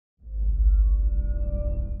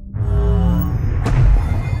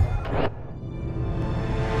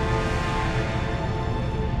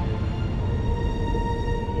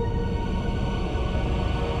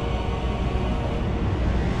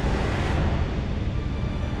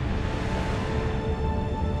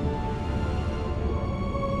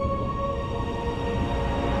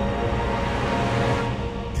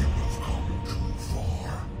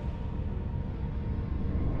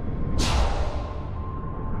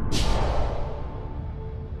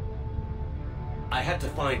I had to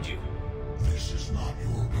find you. This is not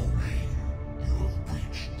your domain. You have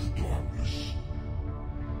breached the darkness.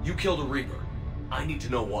 You killed a Reaper. I need to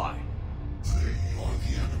know why. They are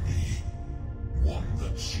the enemy. One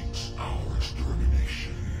that seeks our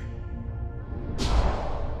extermination.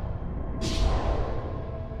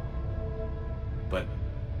 But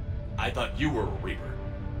I thought you were a Reaper.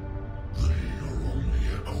 They are only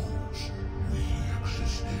echoes. We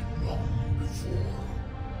existed long before.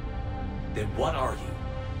 Then what are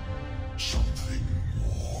you? Something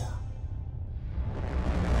more.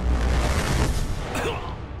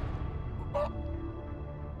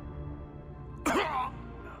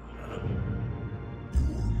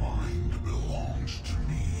 Your mind belongs to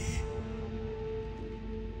me.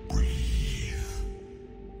 Breathe.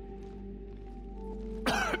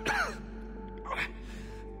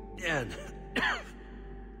 Dan,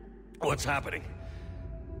 what's happening?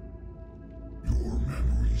 Your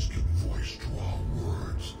memories give voice to our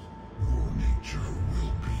words. Your nature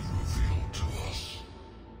will be revealed to us.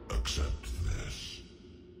 Accept this.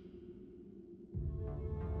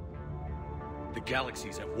 The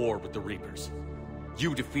galaxy's at war with the Reapers.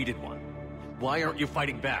 You defeated one. Why aren't you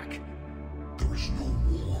fighting back? There is no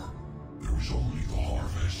war. There is only the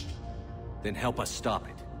harvest. Then help us stop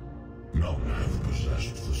it. None have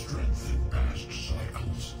possessed the strength in past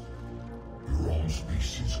cycles. Your own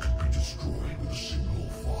species could be destroyed with a single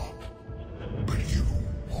thought. But you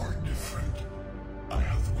are different. I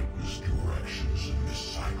have witnessed your actions in this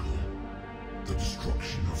cycle. The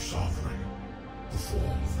destruction of Sovereign, the fall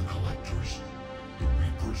of the Collectors. The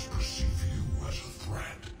Reapers perceive you as a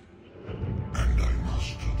threat. And I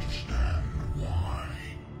must understand why.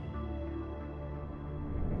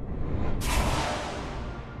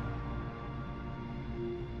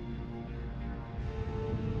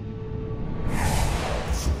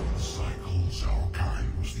 Before the cycles, our kind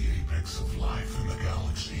was the apex of life in the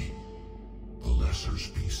galaxy. The lesser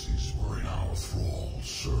species were in our thrall,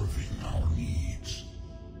 serving our needs.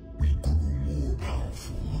 We grew more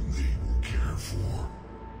powerful and they were cared for,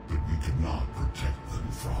 but we could not protect them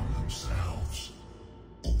from themselves.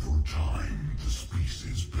 Over time, the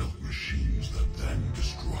species built machines that then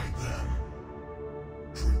destroyed them.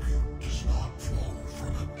 Tribute does not flow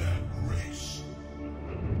from a dead race.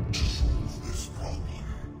 To solve this problem,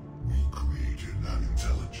 we created an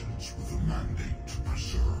intelligence with a mandate to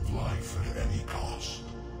preserve life at any cost.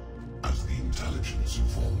 As the intelligence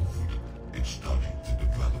evolved, it studied the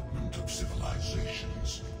development of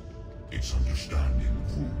civilizations. Its understanding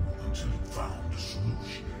grew until it found a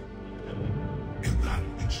solution. In that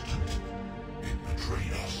instant, it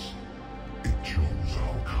betrayed us. It chose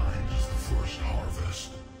our kind as the first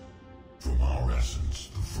harvest. From our essence,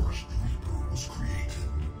 the first Reaper was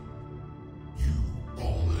created. You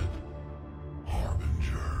call it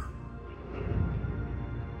Harbinger.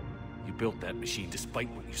 You built that machine despite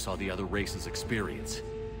what you saw the other races experience.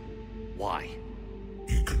 Why?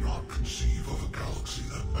 You cannot conceive of a galaxy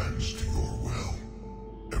that bends to your will.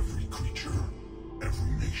 Every creature,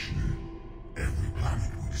 every nation, every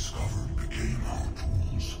planet we discovered became our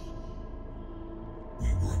tools. We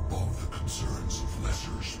were above the concerns of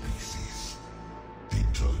lesser species. The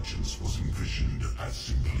intelligence was envisioned as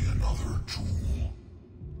simply another tool.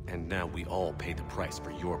 And now we all pay the price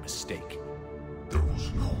for your mistake. There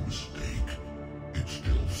was no mistake. It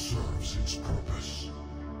still serves its purpose.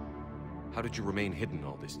 How did you remain hidden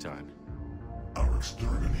all this time? Our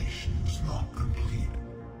extermination was not complete.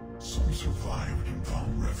 Some survived and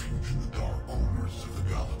found refuge in the dark corners of the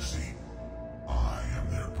galaxy. I am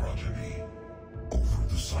their progeny. Over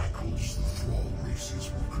the cycles, the thrall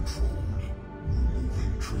races were controlled,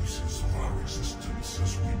 removing traces of our existence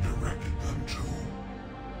as we directed them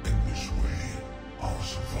to. In this way, our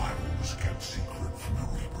survival was kept secret from the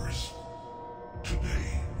Reapers.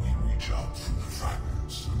 Today, we reach out through the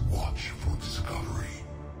fragments and watch for discovery.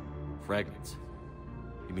 Fragments?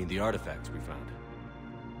 You mean the artifacts we found?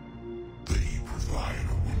 They provide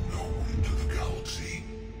a window into the galaxy.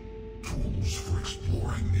 Tools for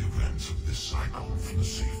exploring the events of this cycle from the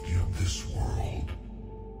safety of this world.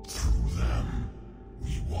 Through them,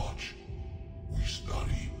 we watch, we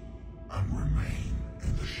study, and remain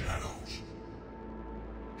in the shadows.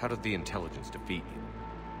 How did the intelligence defeat you?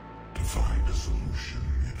 To find a solution,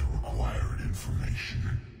 it required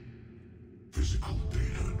information. Physical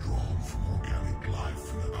data drawn from organic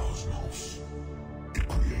life in the cosmos. It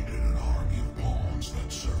created an army of pawns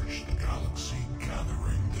that searched the galaxy,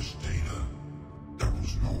 gathering this data. There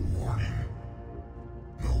was no warning.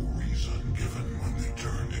 No reason given when they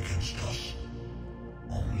turned against us.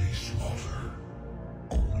 Only slaughter.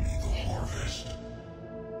 Only the harvest.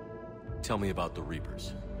 Tell me about the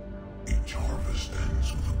Reapers. Each harvest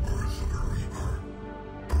ends with the birth of a reaper,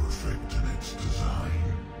 perfect in its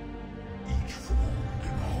design, each formed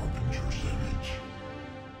in Harbinger's image,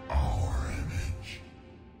 our image.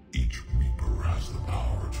 Each reaper has the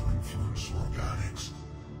power to influence organics.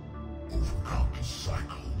 Over countless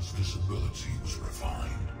cycles, this ability was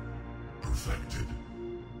refined, perfected,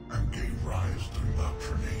 and gave rise to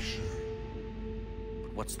indoctrination.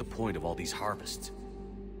 But what's the point of all these harvests?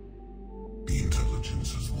 The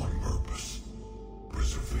intelligence has one purpose: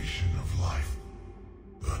 preservation of life.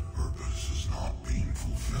 That purpose is not being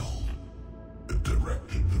fulfilled. It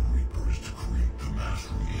directed the Reapers to create the mass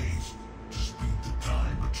relays to speed the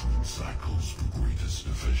time between cycles to greatest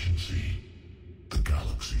efficiency. The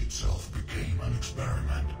galaxy itself became an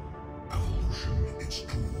experiment. Evolution its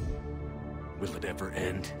tool. Will it ever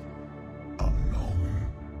end? Unknown.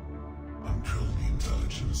 Until the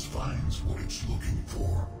intelligence finds what it's looking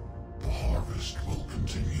for, the harvest will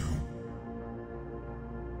continue.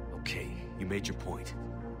 Okay, you made your point.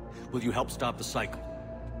 Will you help stop the cycle?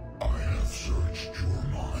 I have searched your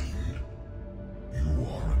mind. You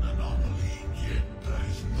are an anomaly, yet that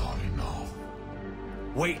is not enough.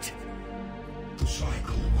 Wait! The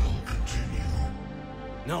cycle will continue.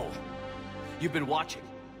 No! You've been watching.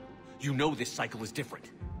 You know this cycle is different.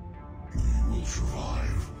 We will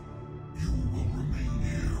survive. You will remain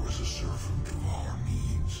here as a servant of our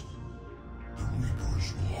needs. The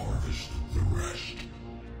Reapers will harvest the rest.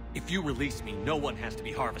 If you release me, no one has to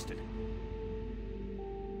be harvested.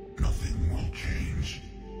 Nothing will change.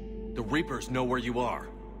 The Reapers know where you are.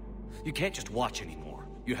 You can't just watch anymore.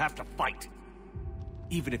 You have to fight.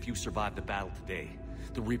 Even if you survive the battle today,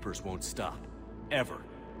 the Reapers won't stop. Ever.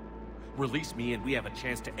 Release me and we have a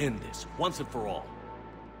chance to end this, once and for all.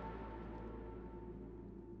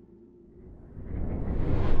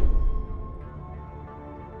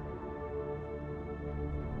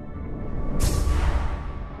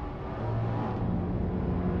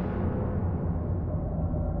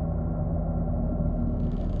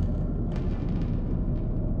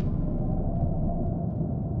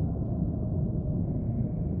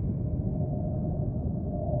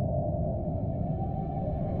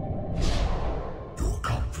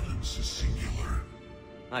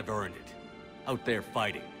 I've earned it. Out there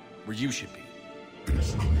fighting, where you should be. It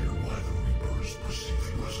is clear why the Reapers perceive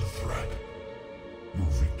you as a threat. Your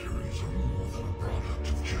victories are more than a product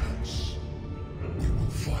of chance. We will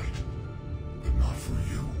fight, but not for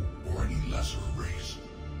you or any lesser race.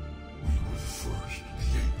 We were the first,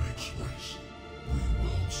 the Apex race. We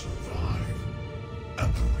will survive.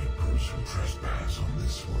 And the Reapers who trespass on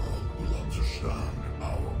this world will understand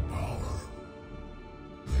our power.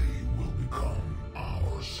 They will become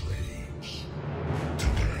our slaves.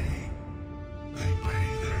 Today, they pay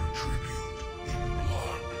their tribute in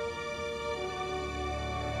blood.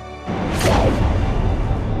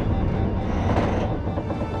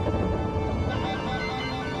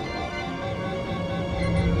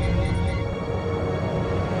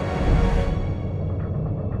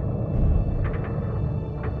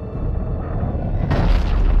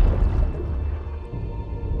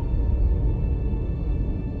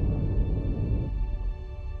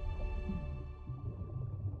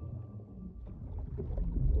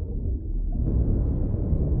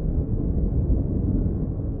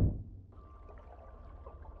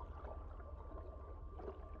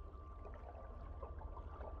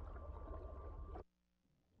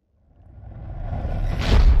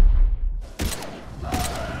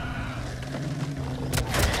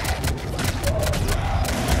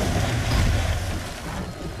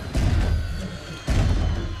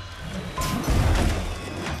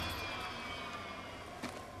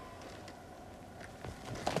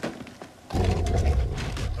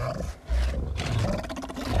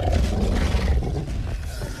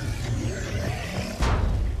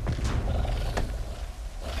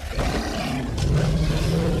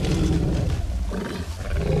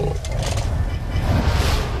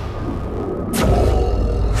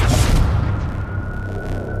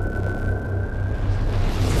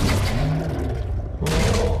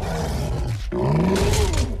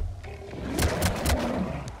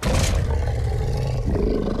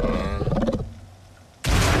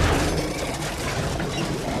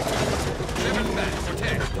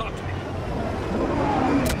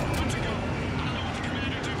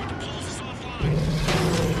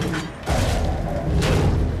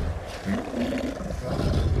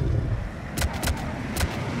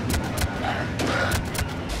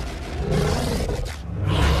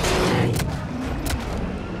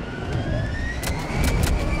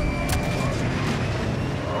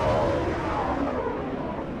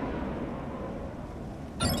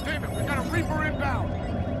 Damn it, we got a Reaper inbound!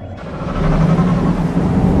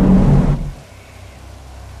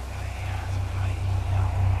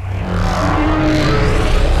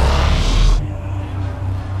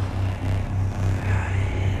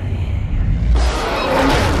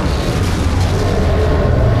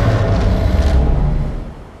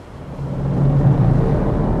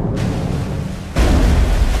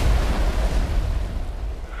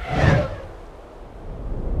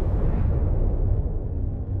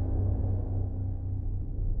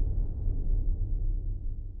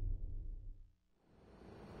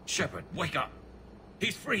 Shepard, wake up!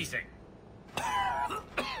 He's freezing!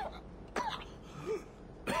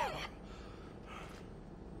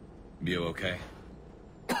 You okay?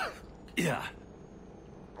 Yeah.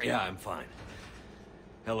 Yeah, I'm fine.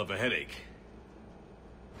 Hell of a headache.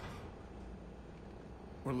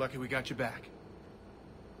 We're lucky we got you back.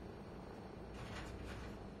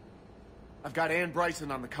 I've got Ann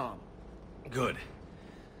Bryson on the comm. Good.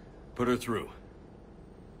 Put her through.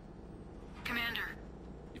 Commander.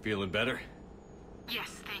 You feeling better? Yes,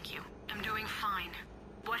 thank you. I'm doing fine.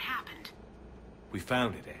 What happened? We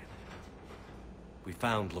found it, Ann. We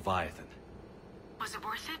found Leviathan. Was it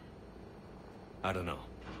worth it? I don't know.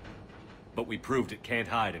 But we proved it can't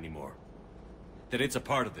hide anymore. That it's a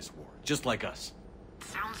part of this war, just like us.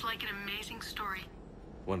 Sounds like an amazing story.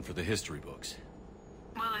 One for the history books.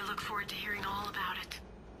 Well, I look forward to hearing all about it.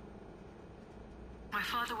 My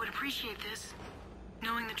father would appreciate this,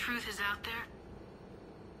 knowing the truth is out there.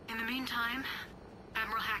 In the meantime,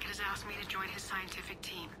 Admiral Hackett has asked me to join his scientific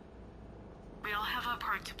team. We all have our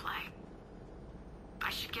part to play. I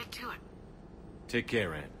should get to it. Take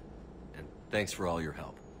care, Ann. And thanks for all your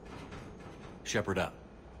help. Shepard out.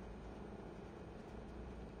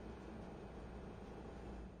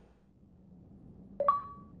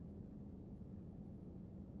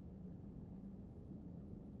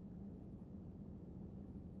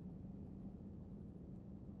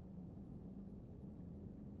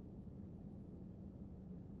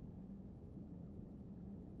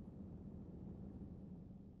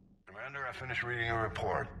 Commander, I finished reading your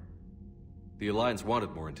report. The Alliance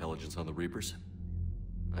wanted more intelligence on the Reapers.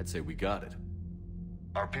 I'd say we got it.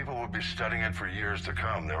 Our people will be studying it for years to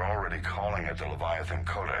come. They're already calling it the Leviathan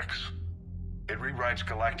Codex. It rewrites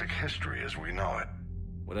galactic history as we know it.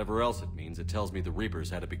 Whatever else it means, it tells me the Reapers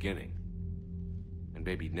had a beginning. And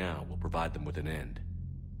maybe now we'll provide them with an end.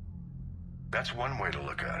 That's one way to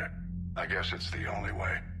look at it. I guess it's the only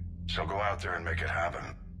way. So go out there and make it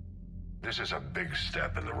happen. This is a big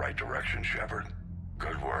step in the right direction, Shepard.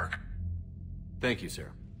 Good work. Thank you,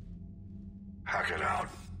 sir. Hack it out.